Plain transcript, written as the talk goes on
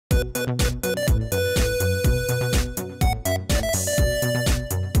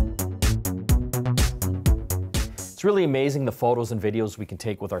It's really amazing the photos and videos we can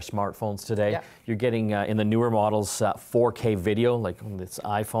take with our smartphones today. Yeah. You're getting, in the newer models, 4K video, like on this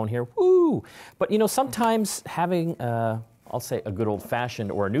iPhone here. Woo! But you know, sometimes having, I'll say a good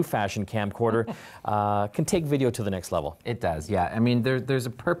old-fashioned or a new-fashioned camcorder can take video to the next level. It does, yeah. I mean, there's a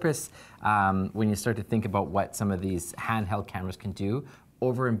purpose when you start to think about what some of these handheld cameras can do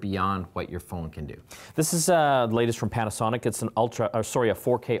over and beyond what your phone can do. This is the latest from Panasonic. It's an a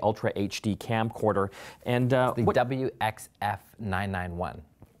 4K Ultra HD camcorder, and the WXF991.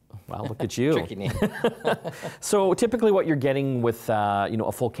 Wow, look at you. Tricky name. So typically what you're getting with you know,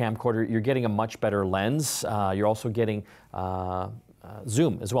 a full camcorder, you're getting a much better lens. You're also getting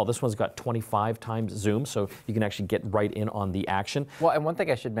zoom as well. This one's got 25 times zoom, so you can actually get right in on the action. Well, and one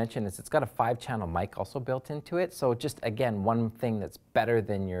thing I should mention is it's got a 5-channel mic also built into it. So just, again, one thing that's better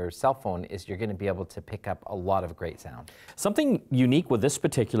than your cell phone is you're going to be able to pick up a lot of great sound. Something unique with this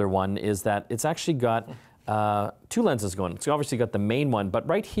particular one is that it's actually got 2 lenses going. It's obviously got the main one, but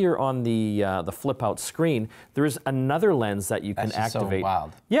right here on the flip-out screen, there is another lens that you can activate. So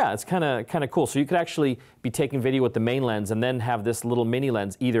wild. Yeah, it's kind of cool. So you could actually be taking video with the main lens and then have this little mini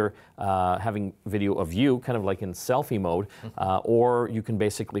lens either having video of you, kind of like in selfie mode, or you can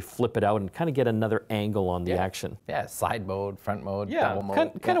basically flip it out and kind of get another angle on the action. Yeah, side mode, front mode, yeah, double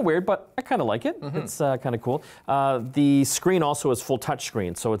mode. Kind of weird, but I kind of like it. It's kind of cool. The screen also is full touch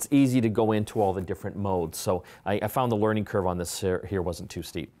screen, so it's easy to go into all the different modes. So I found the learning curve on this here wasn't too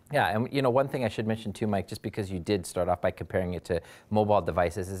steep. Yeah, and you know, one thing I should mention too, Mike, just because you did start off by comparing it to mobile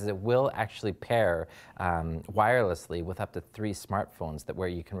devices, is it will actually pair wirelessly with up to 3 smartphones where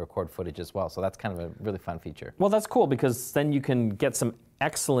you can record footage as well. So that's kind of a really fun feature. Well, that's cool because then you can get some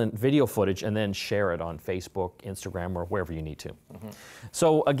excellent video footage and then share it on Facebook, Instagram, or wherever you need to.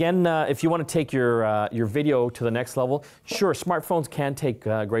 So again, if you want to take your video to the next level, sure, smartphones can take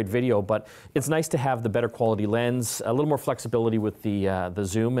great video, but it's nice to have the better quality lens, a little more flexibility with the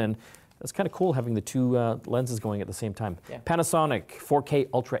zoom, and it's kind of cool having the 2 lenses going at the same time. Yeah. Panasonic 4K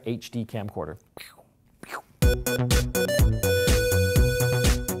Ultra HD camcorder.